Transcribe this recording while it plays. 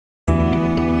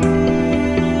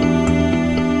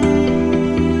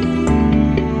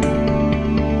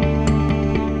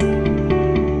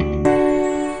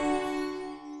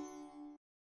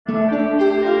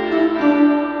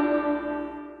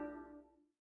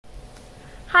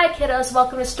Hi kiddos,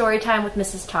 welcome to Storytime with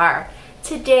Mrs. Tar.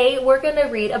 Today we're going to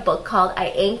read a book called I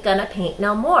Ain't Gonna Paint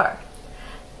No More.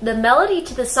 The melody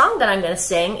to the song that I'm going to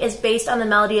sing is based on the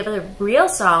melody of a real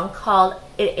song called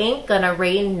It Ain't Gonna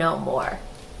Rain No More.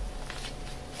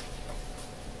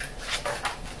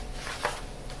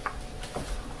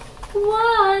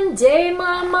 One day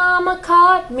my mama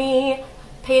caught me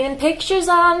painting pictures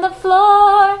on the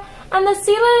floor, and the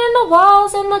ceiling and the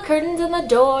walls and the curtains and the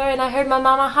door, and I heard my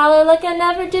mama holler like I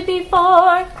never did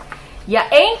before. You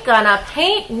ain't gonna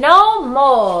paint no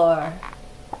more.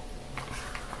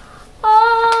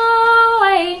 Oh,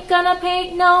 I ain't gonna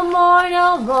paint no more,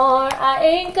 no more. I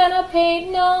ain't gonna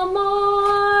paint no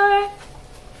more.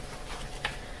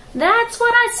 That's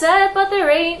what I said, but there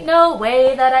ain't no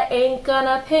way that I ain't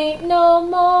gonna paint no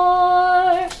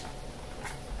more.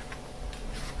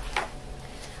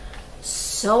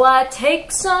 So I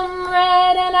take some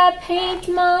red and I paint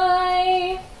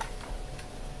my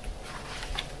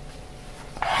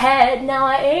head. Now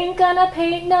I ain't gonna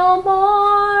paint no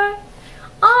more.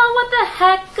 Oh, what the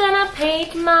heck, gonna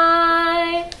paint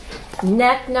my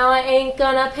neck. Now I ain't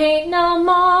gonna paint no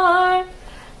more.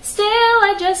 Still,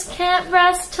 I just can't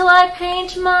rest till I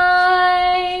paint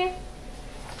my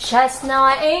chest. Now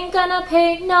I ain't gonna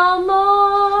paint no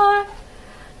more.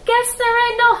 Guess there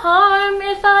ain't no harm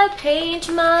if I paint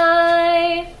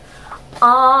my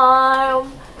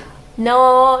arm.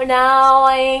 No, now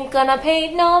I ain't gonna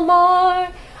paint no more.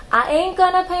 I ain't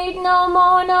gonna paint no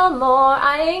more, no more.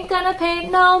 I ain't gonna paint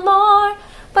no more.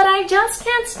 But I just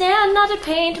can't stand not to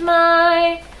paint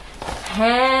my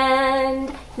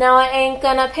hand. Now I ain't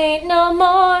gonna paint no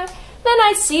more. Then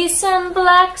I see some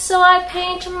black, so I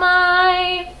paint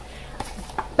my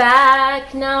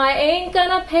back. Now I ain't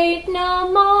gonna paint no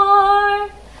more.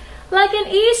 Like an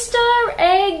Easter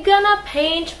egg, gonna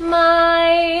paint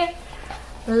my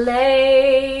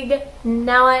leg.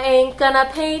 Now I ain't gonna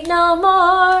paint no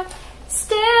more.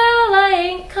 Still I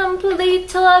ain't complete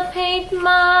till I paint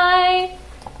my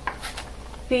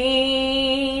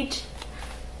feet.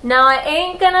 Now I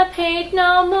ain't gonna paint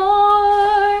no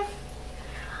more.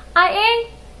 I ain't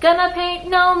gonna paint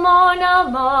no more, no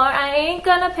more. I ain't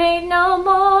gonna paint no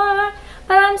more.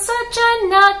 But I'm such a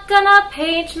nut, gonna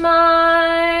paint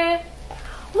my...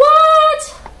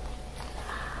 What?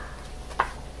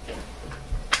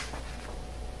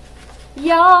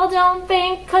 Y'all don't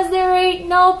think 'cause there ain't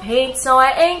no paint, so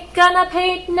I ain't gonna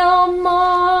paint no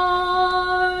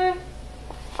more.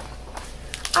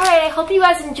 Alright, I hope you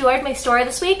guys enjoyed my story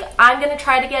this week. I'm going to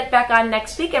try to get back on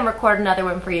next week and record another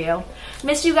one for you.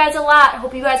 Missed you guys a lot.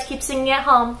 Hope you guys keep singing at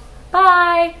home.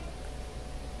 Bye!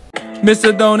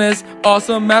 Mr. Donut's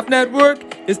Awesome Math Network.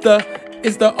 It's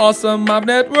the Awesome Math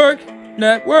Network.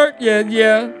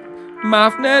 Yeah.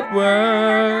 Math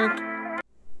Network.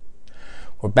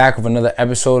 We're back with another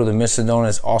episode of the Mr.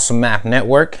 Donut's Awesome Math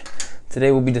Network.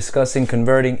 Today we'll be discussing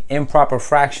converting improper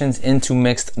fractions into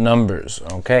mixed numbers.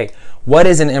 Okay, what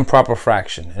is an improper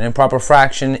fraction? An improper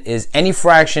fraction is any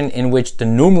fraction in which the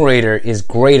numerator is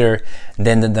greater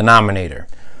than the denominator.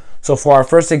 So for our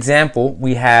first example,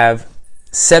 we have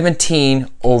 17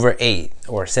 over 8,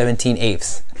 or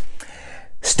 17/8.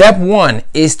 Step 1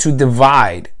 is to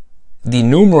divide the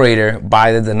numerator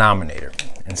by the denominator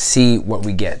and see what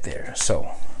we get there.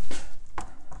 So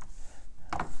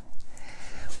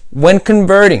when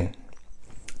converting,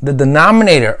 the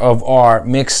denominator of our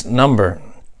mixed number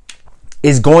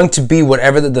is going to be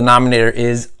whatever the denominator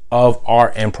is of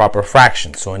our improper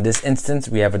fraction. So in this instance,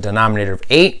 we have a denominator of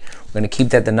 8. We're going to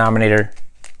keep that denominator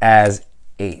as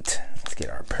 8. Let's get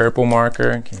our purple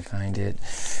marker. Can you find it?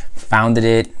 Found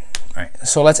it. All right.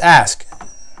 So let's ask,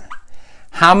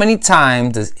 how many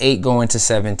times does 8 go into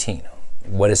 17?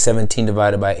 What is 17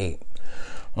 divided by 8?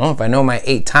 Well, if I know my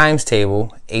 8 times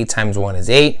table, 8 times 1 is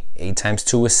 8, 8 times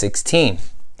 2 is 16.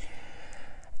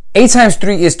 8 times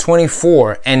 3 is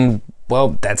 24, and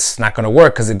well, that's not going to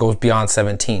work because it goes beyond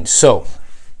 17. So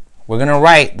we're going to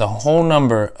write the whole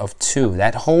number of 2.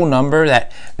 That whole number,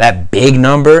 that big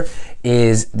number,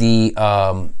 is the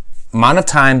amount of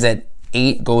times that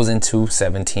 8 goes into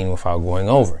 17 without going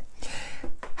over.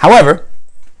 However,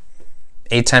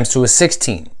 8 times 2 is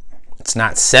 16. It's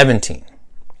not 17.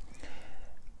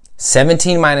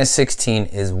 17 minus 16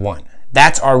 is 1.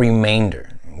 That's our remainder.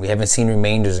 We haven't seen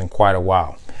remainders in quite a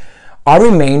while. Our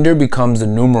remainder becomes the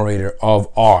numerator of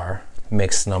our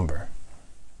mixed number.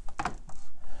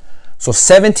 So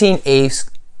 17/8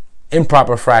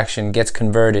 improper fraction gets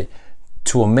converted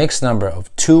to a mixed number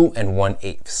of 2 and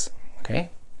 1/8.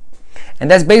 Okay? And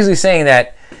that's basically saying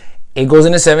that it goes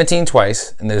into 17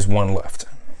 twice and there's 1 left.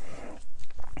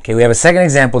 Okay, we have a second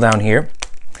example down here.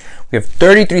 We have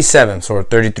 33 sevenths, or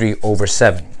 33 over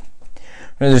 7. We're going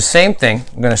to do the same thing.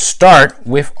 We're going to start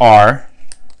with our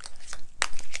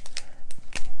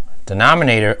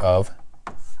denominator of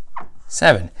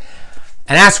 7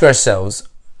 and ask ourselves,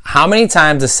 how many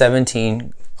times does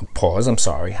 17,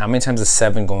 how many times does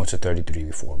 7 go into 33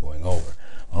 before going over?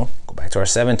 Well, go back to our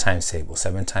 7 times table.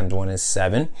 7 times 1 is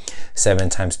 7. 7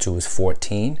 times 2 is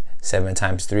 14. 7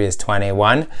 times 3 is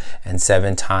 21. And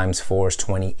 7 times 4 is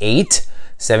 28.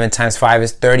 7 times 5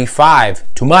 is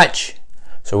 35. Too much.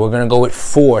 So we're going to go with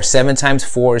 4. 7 times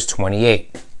 4 is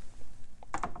 28.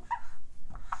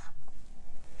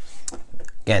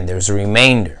 Again, there's a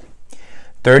remainder.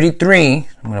 33,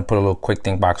 I'm going to put a little quick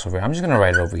think box over here. I'm just going to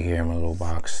write it over here in my little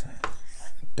box.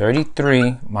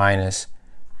 33 minus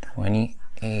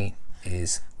 28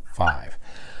 is 5.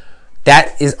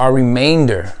 That is our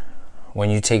remainder when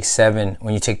you take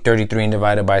 33 and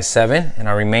divide it by 7, and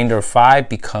our remainder of 5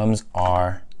 becomes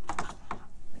our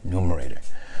numerator.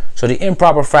 So the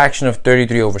improper fraction of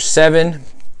 33 over 7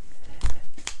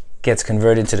 gets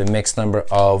converted to the mixed number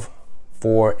of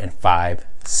 4 and 5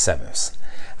 sevenths.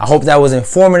 I hope that was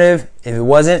informative. If it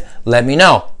wasn't, let me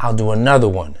know. I'll do another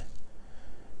one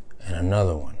and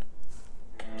another one.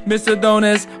 Mr.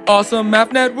 Donis, awesome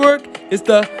math network. It's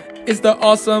the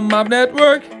awesome math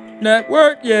network.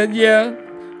 Network, yeah.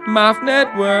 Math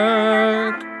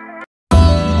network.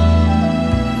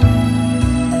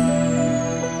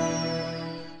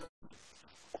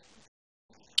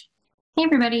 Hey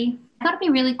everybody, I thought it'd be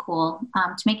really cool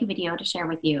to make a video to share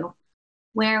with you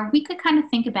where we could kind of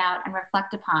think about and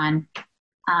reflect upon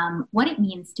what it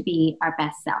means to be our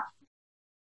best self,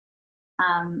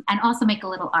 and also make a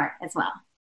little art as well.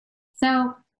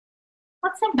 So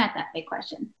let's think about that big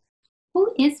question.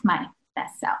 Who is my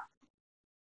best self?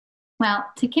 Well,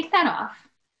 to kick that off,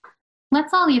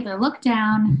 let's all either look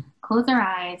down, close our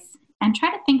eyes, and try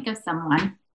to think of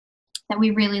someone that we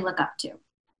really look up to.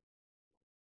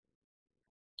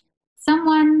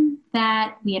 Someone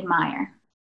that we admire.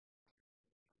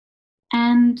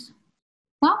 And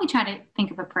while we try to think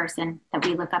of a person that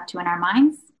we look up to in our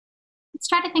minds, let's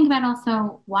try to think about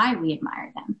also why we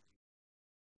admire them,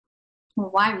 or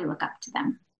why we look up to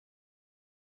them.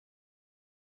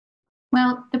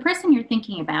 Well, the person you're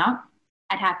thinking about,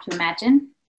 I'd have to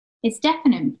imagine, is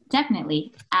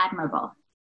definitely admirable.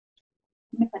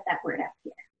 I'm going to put that word up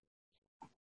here.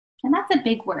 And that's a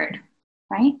big word,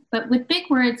 right? But with big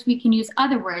words, we can use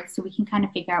other words so we can kind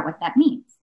of figure out what that means.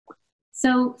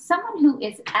 So someone who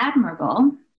is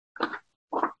admirable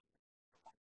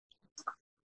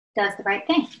does the right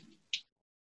thing.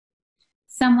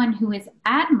 Someone who is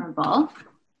admirable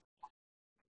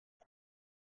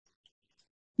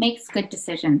makes good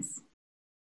decisions.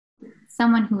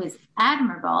 Someone who is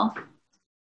admirable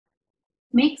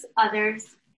makes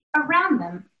others around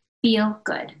them feel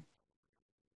good.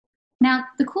 Now,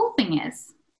 the cool thing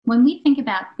is, when we think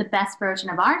about the best version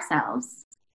of ourselves,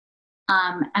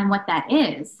 and what that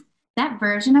is, that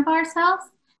version of ourselves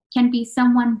can be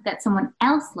someone that someone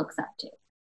else looks up to,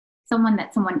 someone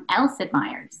that someone else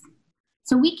admires.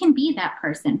 So we can be that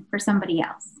person for somebody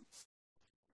else.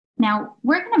 Now,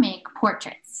 we're going to make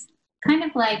portraits, kind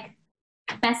of like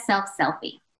best self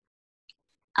selfie.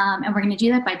 And we're going to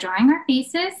do that by drawing our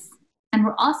faces, and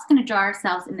we're also going to draw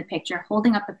ourselves in the picture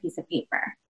holding up a piece of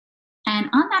paper. And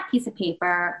on that piece of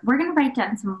paper, we're going to write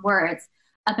down some words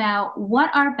about what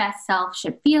our best self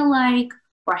should feel like,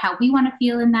 or how we want to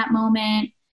feel in that moment,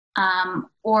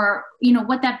 or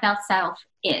what that best self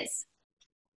is.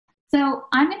 So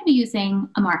I'm going to be using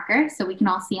a marker so we can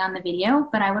all see on the video,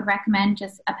 but I would recommend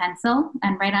just a pencil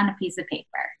and write on a piece of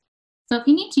paper. So if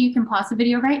you need to, you can pause the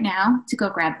video right now to go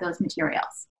grab those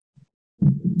materials.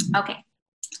 Okay,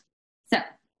 so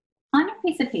on your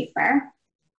piece of paper,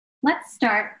 let's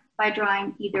start by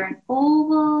drawing either an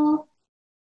oval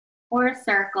or a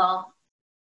circle,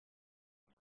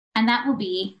 and that will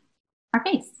be our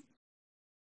face.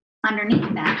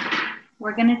 Underneath that,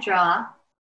 we're going to draw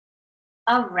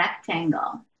a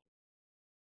rectangle.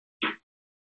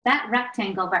 That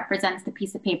rectangle represents the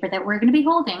piece of paper that we're going to be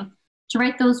holding to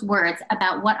write those words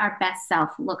about what our best self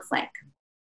looks like,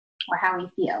 or how we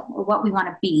feel, or what we want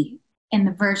to be in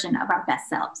the version of our best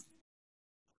selves.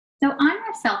 So on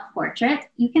your self-portrait,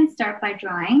 you can start by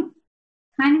drawing,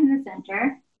 kind of in the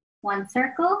center, 1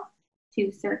 circle,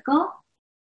 2 circle,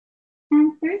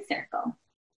 and 3 circle.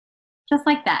 Just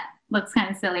like that. Looks kind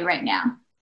of silly right now.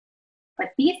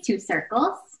 But these 2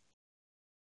 circles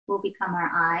will become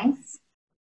our eyes.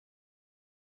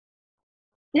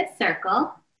 This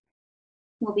circle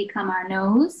will become our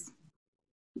nose.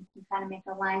 You can kind of make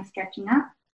a line stretching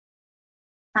up.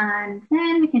 And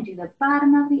then we can do the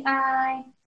bottom of the eye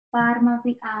bottom of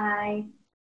the eye,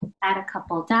 add a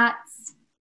couple dots.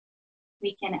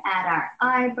 We can add our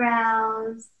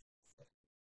eyebrows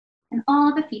and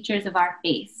all the features of our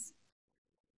face.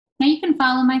 Now you can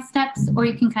follow my steps or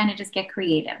you can kind of just get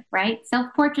creative, right?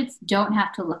 Self-portraits don't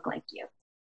have to look like you.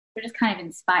 They're just kind of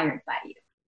inspired by you.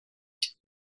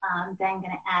 Then I'm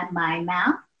going to add my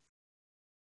mouth.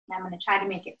 And I'm going to try to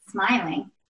make it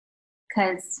smiling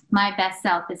because my best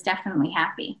self is definitely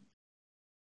happy.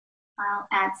 I'll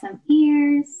add some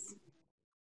ears,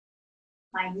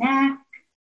 my neck.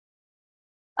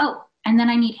 Oh, and then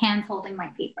I need hands holding my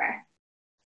paper.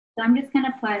 So I'm just going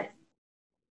to put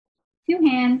 2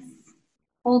 hands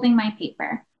holding my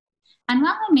paper. And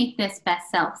while I make this best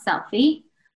self selfie,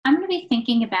 I'm going to be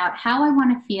thinking about how I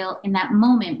want to feel in that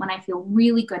moment when I feel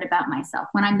really good about myself,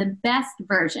 when I'm the best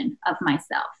version of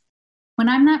myself, when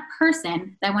I'm that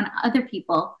person that I want other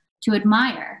people to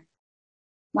admire,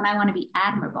 when I want to be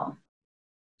admirable.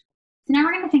 So now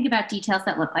we're going to think about details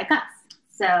that look like us.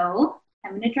 So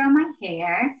I'm going to draw my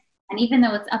hair. And even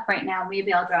though it's up right now,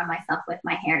 maybe I'll draw myself with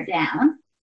my hair down.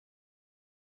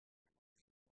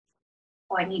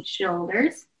 Oh, I need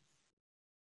shoulders.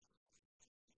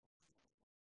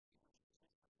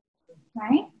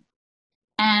 Right?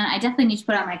 And I definitely need to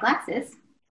put on my glasses.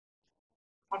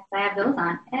 I have those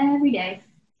on every day.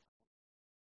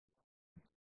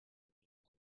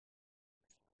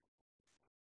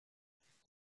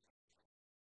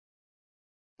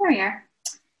 There we are.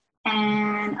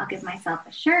 And I'll give myself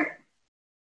a shirt.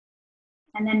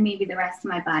 And then maybe the rest of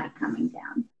my body coming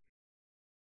down.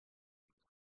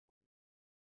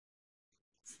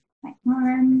 My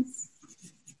arms.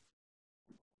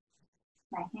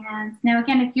 My hands. Now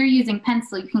again, if you're using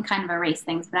pencil, you can kind of erase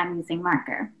things, but I'm using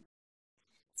marker.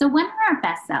 So when we're our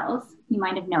best selves, you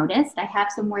might have noticed, I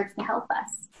have some words to help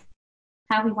us.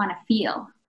 How we want to feel,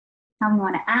 how we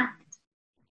want to act.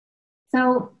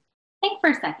 So think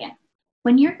for a second.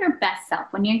 When you're your best self,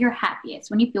 when you're your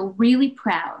happiest, when you feel really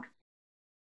proud,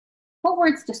 what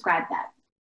words describe that?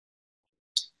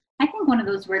 I think one of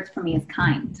those words for me is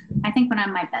kind. I think when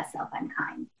I'm my best self, I'm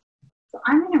kind. So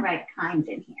I'm going to write kind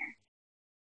in here.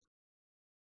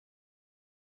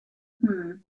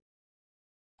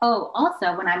 Oh,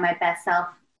 also, when I'm my best self,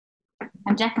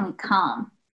 I'm definitely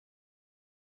calm.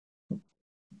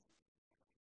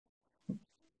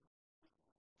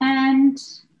 And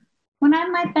when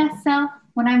I'm my best self,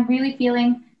 when I'm really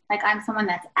feeling like I'm someone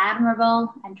that's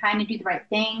admirable and trying to do the right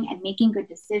thing and making good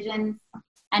decisions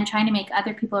and trying to make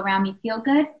other people around me feel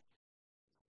good,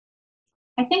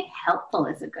 I think helpful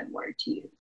is a good word to use.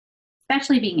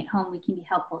 Especially being at home, we can be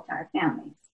helpful to our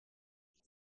families.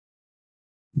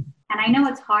 And I know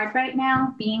it's hard right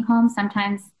now being home.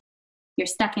 Sometimes you're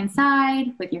stuck inside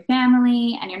with your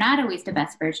family and you're not always the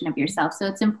best version of yourself. So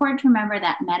it's important to remember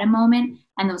that meta moment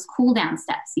and those cool down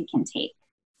steps you can take.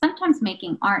 Sometimes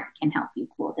making art can help you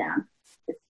cool down,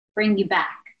 just bring you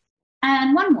back.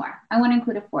 And one more, I want to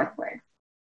include a 4th word.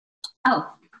 Oh,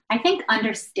 I think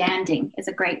understanding is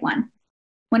a great one.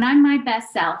 When I'm my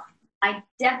best self, I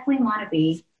definitely want to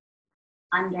be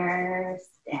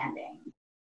understanding.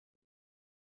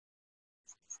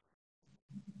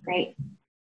 Great.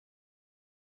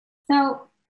 So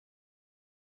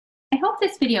I hope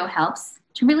this video helps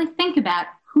to really think about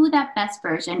who that best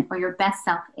version or your best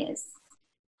self is.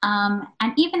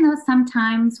 And even though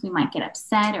sometimes we might get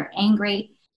upset or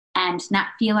angry and not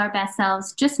feel our best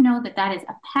selves, just know that that is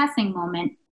a passing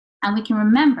moment and we can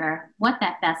remember what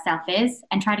that best self is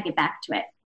and try to get back to it.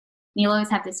 And you'll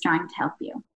always have this drawing to help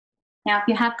you. Now, if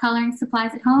you have coloring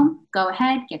supplies at home, go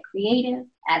ahead, get creative,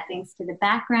 add things to the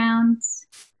background.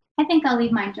 I think I'll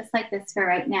leave mine just like this for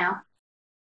right now.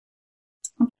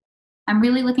 I'm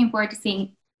really looking forward to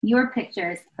seeing your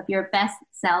pictures of your best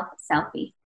self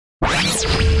selfie.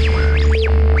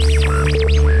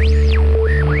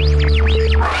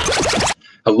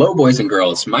 Hello, boys and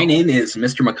girls. My name is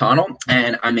Mr. McConnell,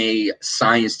 and I'm a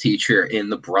science teacher in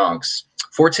the Bronx.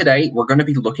 For today, we're going to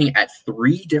be looking at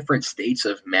 3 different states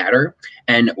of matter,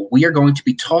 and we are going to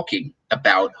be talking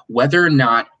about whether or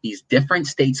not these different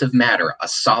states of matter, a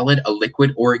solid, a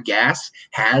liquid, or a gas,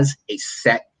 has a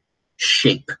set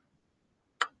shape.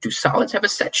 Do solids have a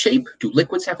set shape? Do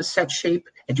liquids have a set shape?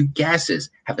 And do gases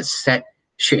have a set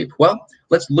shape? Well,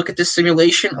 let's look at this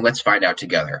simulation and let's find out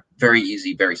together. Very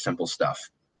easy, very simple stuff.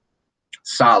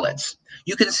 Solids.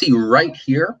 You can see right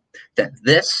here that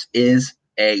this is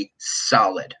a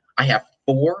solid. I have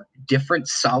 4 different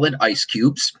solid ice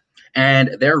cubes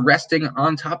and they're resting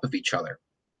on top of each other.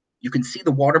 You can see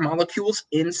the water molecules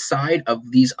inside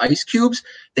of these ice cubes.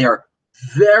 They are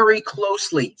very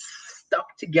closely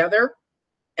stuck together.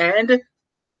 And,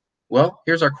 well,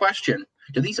 here's our question.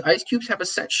 do these ice cubes have a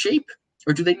set shape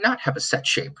or do they not have a set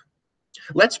shape?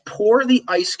 Let's pour the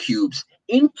ice cubes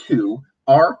into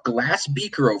our glass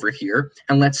beaker over here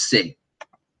and let's see.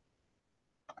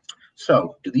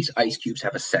 So, do these ice cubes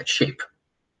have a set shape?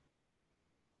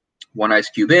 One ice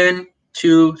cube in,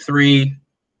 2, 3,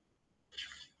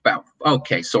 about.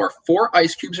 Okay, so our 4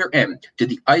 ice cubes are in. Did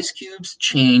the ice cubes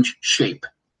change shape?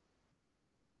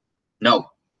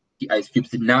 No, the ice cubes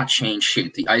did not change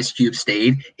shape. The ice cubes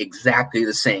stayed exactly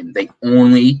the same. They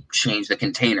only changed the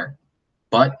container,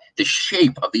 but the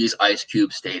shape of these ice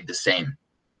cubes stayed the same.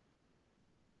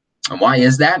 And why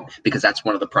is that? Because that's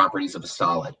one of the properties of a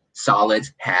solid.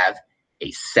 Solids have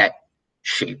a set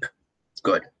shape.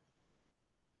 Good.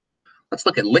 Let's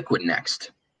look at liquid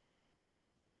next.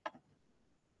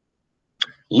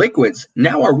 Liquids,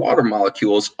 now our water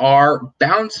molecules are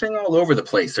bouncing all over the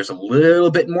place. There's a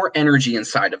little bit more energy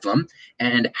inside of them.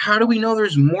 And how do we know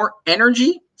there's more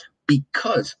energy?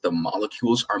 Because the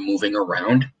molecules are moving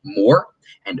around more.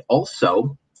 And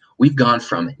also, we've gone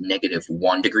from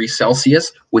 -1 degree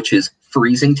Celsius, which is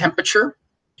freezing temperature,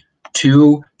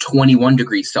 to 21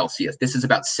 degrees Celsius. This is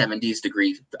about 70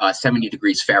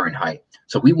 degrees Fahrenheit.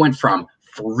 So we went from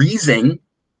freezing,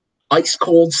 ice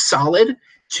cold solid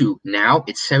to now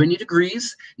it's 70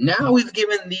 degrees. Now we've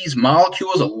given these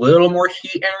molecules a little more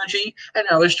heat energy, and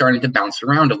now they're starting to bounce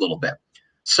around a little bit.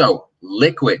 So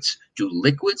liquids, do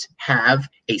liquids have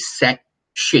a set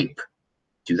shape?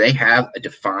 Do they have a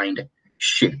defined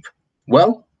shape?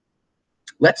 Well,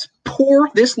 let's pour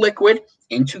this liquid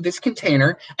into this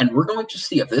container, and we're going to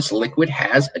see if this liquid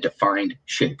has a defined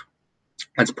shape.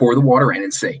 Let's pour the water in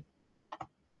and see.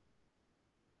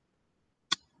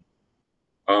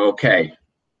 Okay,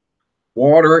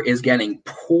 water is getting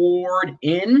poured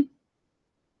in,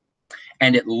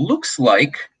 and it looks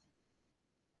like,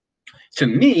 to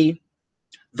me,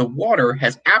 the water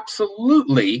has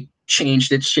absolutely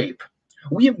changed its shape.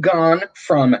 We have gone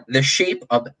from the shape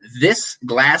of this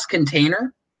glass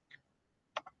container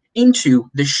into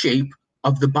the shape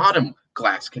of the bottom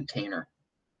glass container.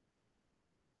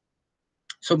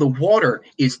 So the water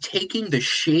is taking the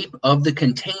shape of the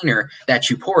container that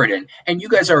you pour it in. And you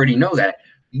guys already know that.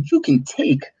 You can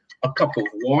take a cup of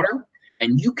water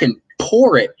and you can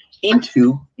pour it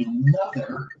into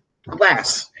another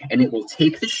glass, and it will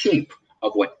take the shape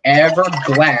of whatever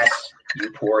glass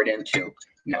you pour it into.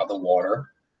 Now the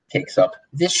water takes up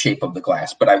this shape of the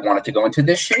glass, but I want it to go into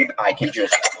this shape. I can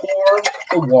just pour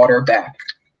the water back.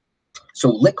 So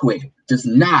liquid does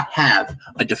not have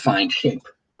a defined shape.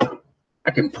 I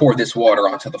can pour this water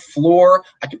onto the floor.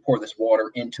 I can pour this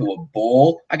water into a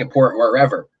bowl. I can pour it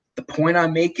wherever. The point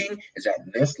I'm making is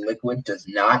that this liquid does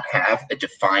not have a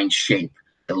defined shape.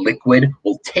 The liquid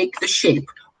will take the shape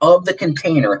of the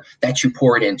container that you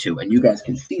pour it into, and you guys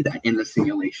can see that in the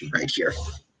simulation right here.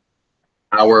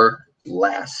 Our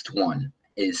last one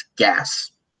is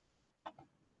gas.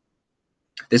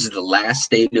 This is the last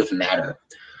state of matter.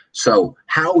 So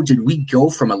how did we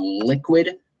go from a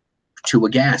liquid to a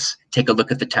gas? Take a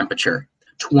look at the temperature.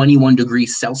 21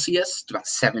 degrees Celsius, about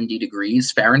 70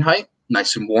 degrees Fahrenheit,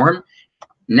 nice and warm.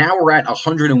 Now we're at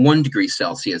 101 degrees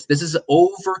Celsius. This is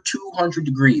over 200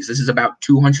 degrees. This is about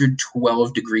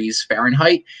 212 degrees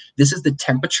Fahrenheit. This is the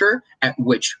temperature at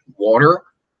which water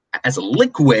as a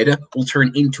liquid will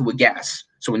turn into a gas.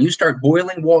 So when you start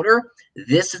boiling water,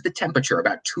 this is the temperature,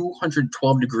 about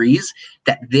 212 degrees,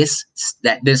 that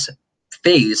this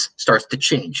phase starts to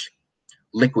change.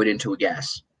 Liquid into a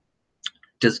gas.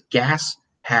 Does gas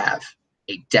have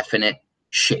a definite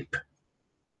shape?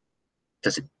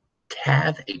 Does it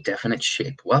have a definite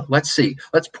shape? Well, let's see.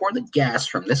 Let's pour the gas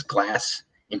from this glass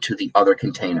into the other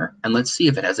container, and let's see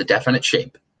if it has a definite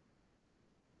shape.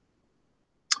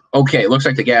 Okay, it looks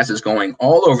like the gas is going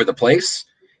all over the place.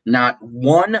 Not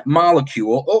one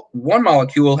molecule. One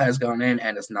molecule has gone in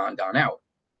and has not gone out.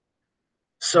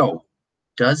 So,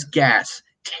 does gas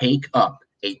take up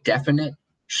a definite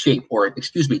shape, or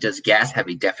excuse me, does gas have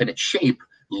a definite shape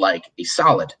like a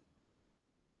solid?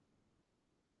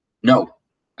 No,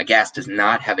 a gas does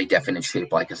not have a definite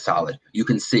shape like a solid. You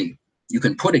can see, you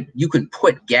can put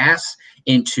gas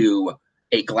into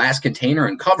a glass container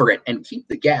and cover it and keep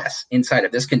the gas inside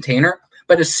of this container,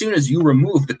 but as soon as you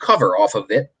remove the cover off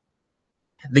of it,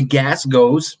 the gas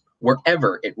goes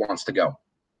wherever it wants to go.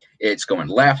 It's going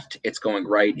left, it's going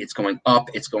right, it's going up,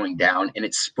 it's going down, and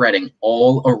it's spreading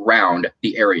all around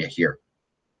the area here.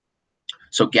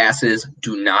 So gases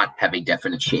do not have a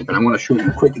definite shape, and I want to show you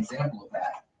a quick example of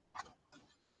that.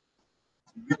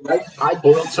 I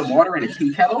boiled some water in a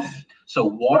tea kettle. So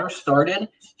water started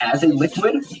as a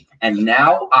liquid, and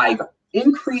now I've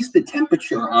increase the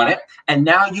temperature on it, and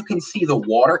now you can see the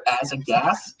water as a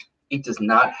gas. It does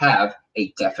not have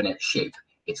a definite shape.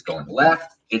 It's going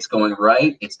left, it's going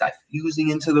right, it's diffusing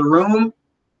into the room.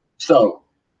 So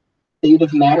state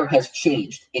of matter has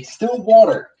changed. It's still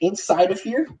water inside of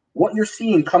here. What you're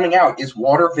seeing coming out is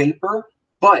water vapor,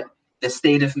 but the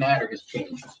state of matter has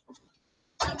changed.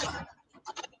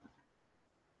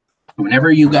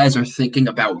 Whenever you guys are thinking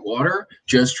about water,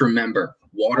 just remember,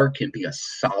 water can be a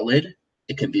solid,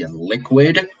 it can be a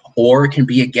liquid, or it can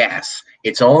be a gas.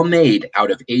 It's all made out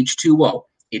of H2O.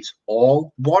 It's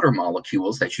all water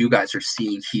molecules that you guys are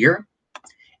seeing here.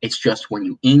 It's just when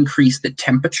you increase the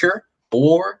temperature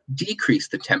or decrease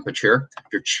the temperature,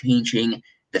 you're changing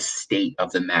the state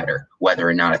of the matter, whether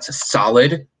or not it's a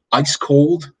solid, ice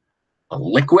cold, a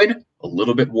liquid, a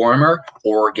little bit warmer,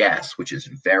 or a gas, which is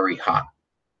very hot.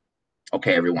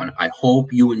 Okay, everyone, I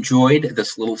hope you enjoyed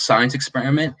this little science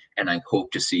experiment, and I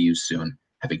hope to see you soon.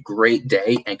 Have a great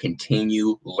day and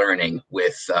continue learning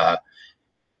with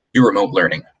your remote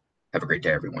learning. Have a great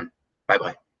day, everyone.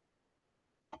 Bye-bye.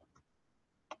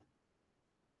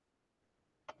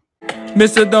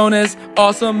 Mr. Donut's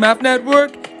Awesome Math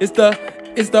Network is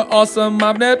the Awesome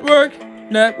Math Network.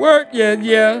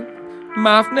 Yeah.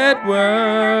 Math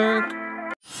Network.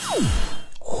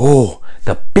 Oh,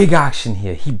 the big action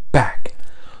here. He back.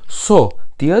 So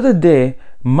the other day,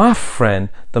 my friend,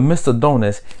 the Mr.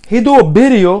 Donuts, he do a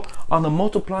video on the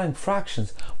multiplying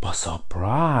fractions, but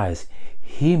surprise,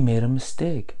 he made a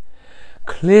mistake.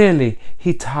 Clearly,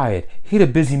 he tired. He the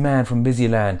busy man from busy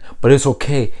land, but it's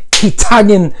okay. He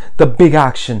tagging the big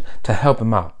action to help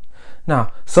him out.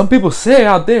 Now, some people say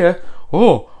out there,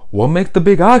 oh, what makes the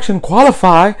big action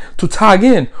qualify to tag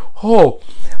in? Oh,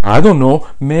 I don't know,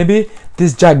 maybe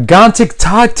this gigantic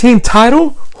tag team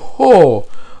title? Oh,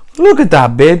 look at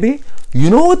that, baby. You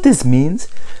know what this means?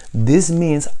 This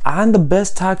means I'm the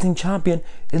best tag team champion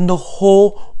in the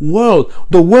whole world.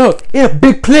 The world in a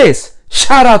big place.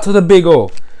 Shout out to the big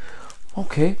O.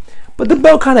 Okay, but the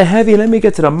belt kind of heavy. Let me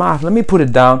get to the math. Let me put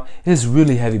it down. It's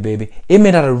really heavy, baby. It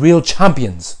made out of real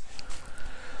champions.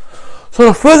 So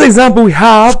the first example we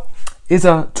have is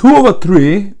a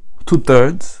 2/3,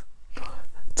 2/3,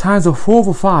 times a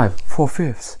 4/5,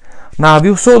 4/5. Now, if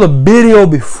you saw the video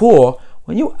before,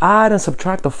 when you add and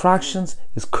subtract the fractions,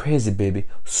 it's crazy, baby.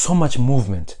 So much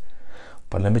movement.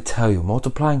 But let me tell you,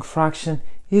 multiplying fraction,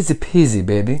 easy peasy,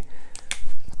 baby.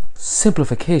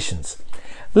 Simplifications.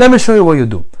 Let me show you what you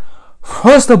do.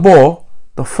 First of all,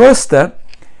 the first step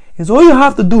is all you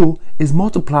have to do is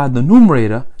multiply the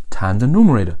numerator times the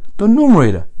numerator. The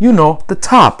numerator, you know, the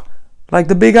top, like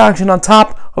the big action on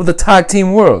top of the tag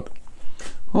team world.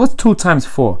 What's 2 times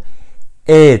 4?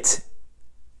 8.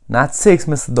 Not 6,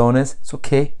 Mr. Donuts. It's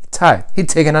okay. He's tired. He's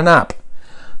taking a nap.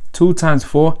 2 times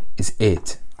 4 is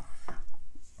 8.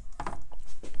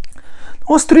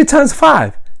 What's 3 times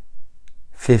 5?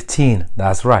 15.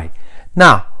 That's right.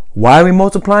 Now, why are we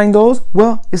multiplying those?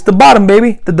 Well, it's the bottom,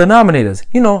 baby. The denominators.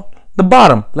 You know, the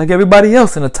bottom, like everybody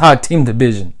else in the tag team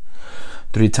division.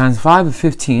 3 times 5 is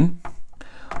 15.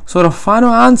 So the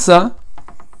final answer,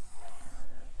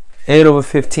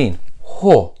 8/15.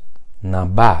 Oh,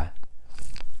 not bad.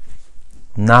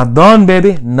 Not done,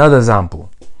 baby. Another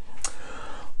example.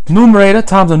 Numerator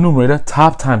times the numerator,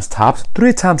 top times tops.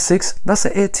 3 times 6, that's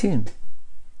an 18.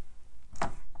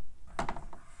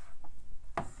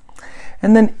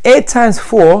 And then 8 times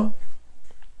 4,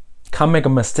 can't make a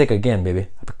mistake again, baby.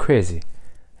 I'd be crazy.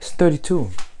 It's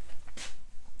 32.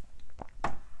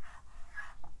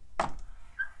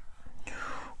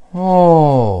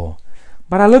 Oh,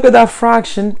 but I look at that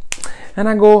fraction and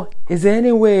I go, is there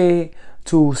any way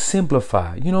to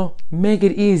simplify? You know, make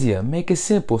it easier, make it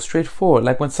simple, straightforward.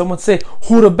 Like when someone say,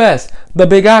 who the best? The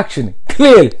big action.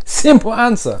 Clearly, simple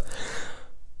answer.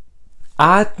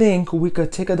 I think we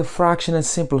could take the fraction and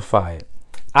simplify it.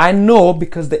 I know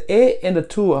because the 8 and the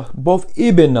 2 are both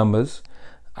even numbers,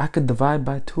 I could divide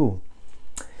by 2.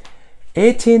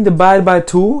 18 divided by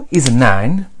 2 is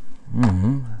 9.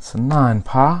 It's a 9,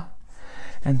 pa.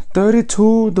 And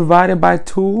 32 divided by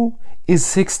 2 is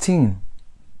 16.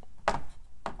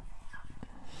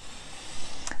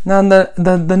 Now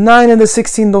the 9 and the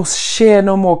 16 don't share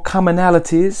no more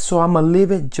commonalities, so I'm going to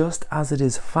leave it just as it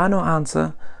is. Final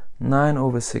answer,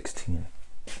 9/16.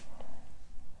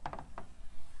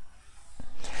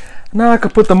 Now I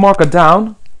could put the marker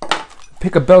down,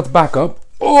 pick a belt back up.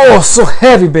 Oh, so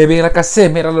heavy, baby. Like I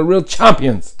said, made out of real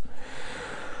champions.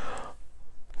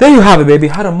 There you have it, baby.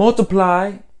 How to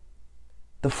multiply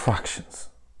the fractions.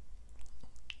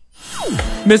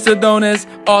 Mr. Donut's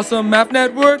Awesome Math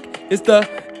Network is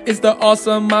the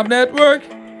Awesome Math Network.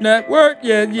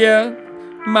 Yeah.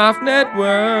 Math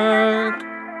Network.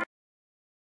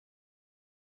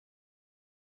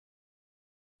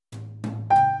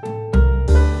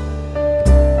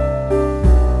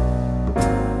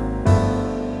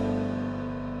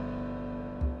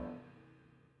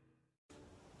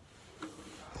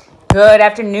 Good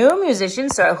afternoon,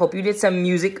 musicians. So I hope you did some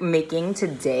music making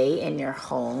today in your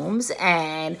homes.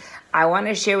 And I want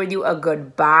to share with you a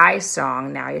goodbye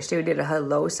song. Now, yesterday we did a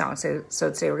hello song. So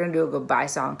today we're going to do a goodbye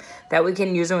song that we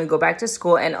can use when we go back to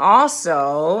school. And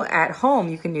also at home,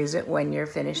 you can use it when you're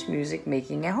finished music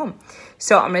making at home.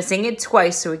 So I'm going to sing it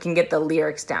twice so we can get the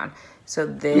lyrics down. So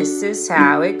this is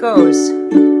how it goes.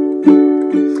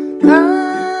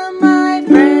 Come, my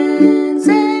friends,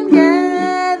 and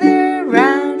gather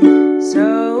round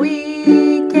so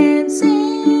we can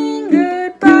sing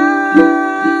goodbye.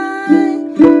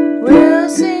 We'll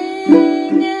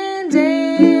sing and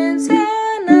dance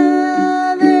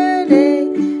another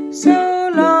day.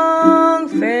 So long,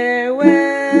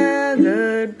 farewell,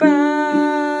 goodbye.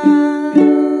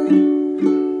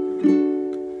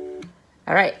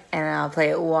 All right, and I'll play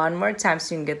it one more time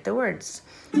so you can get the words.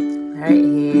 All right,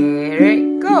 here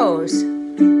it goes.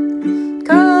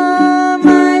 Come,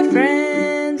 my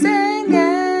friends, and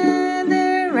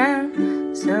gather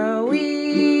round so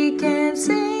we can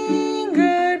sing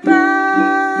goodbye.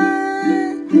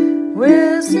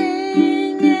 We'll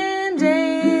sing and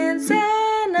dance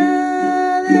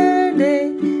another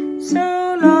day.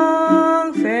 So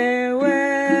long,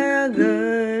 farewell,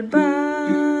 goodbye.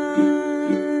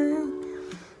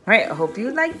 All right, I hope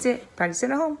you liked it. Practice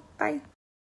it at home. Bye.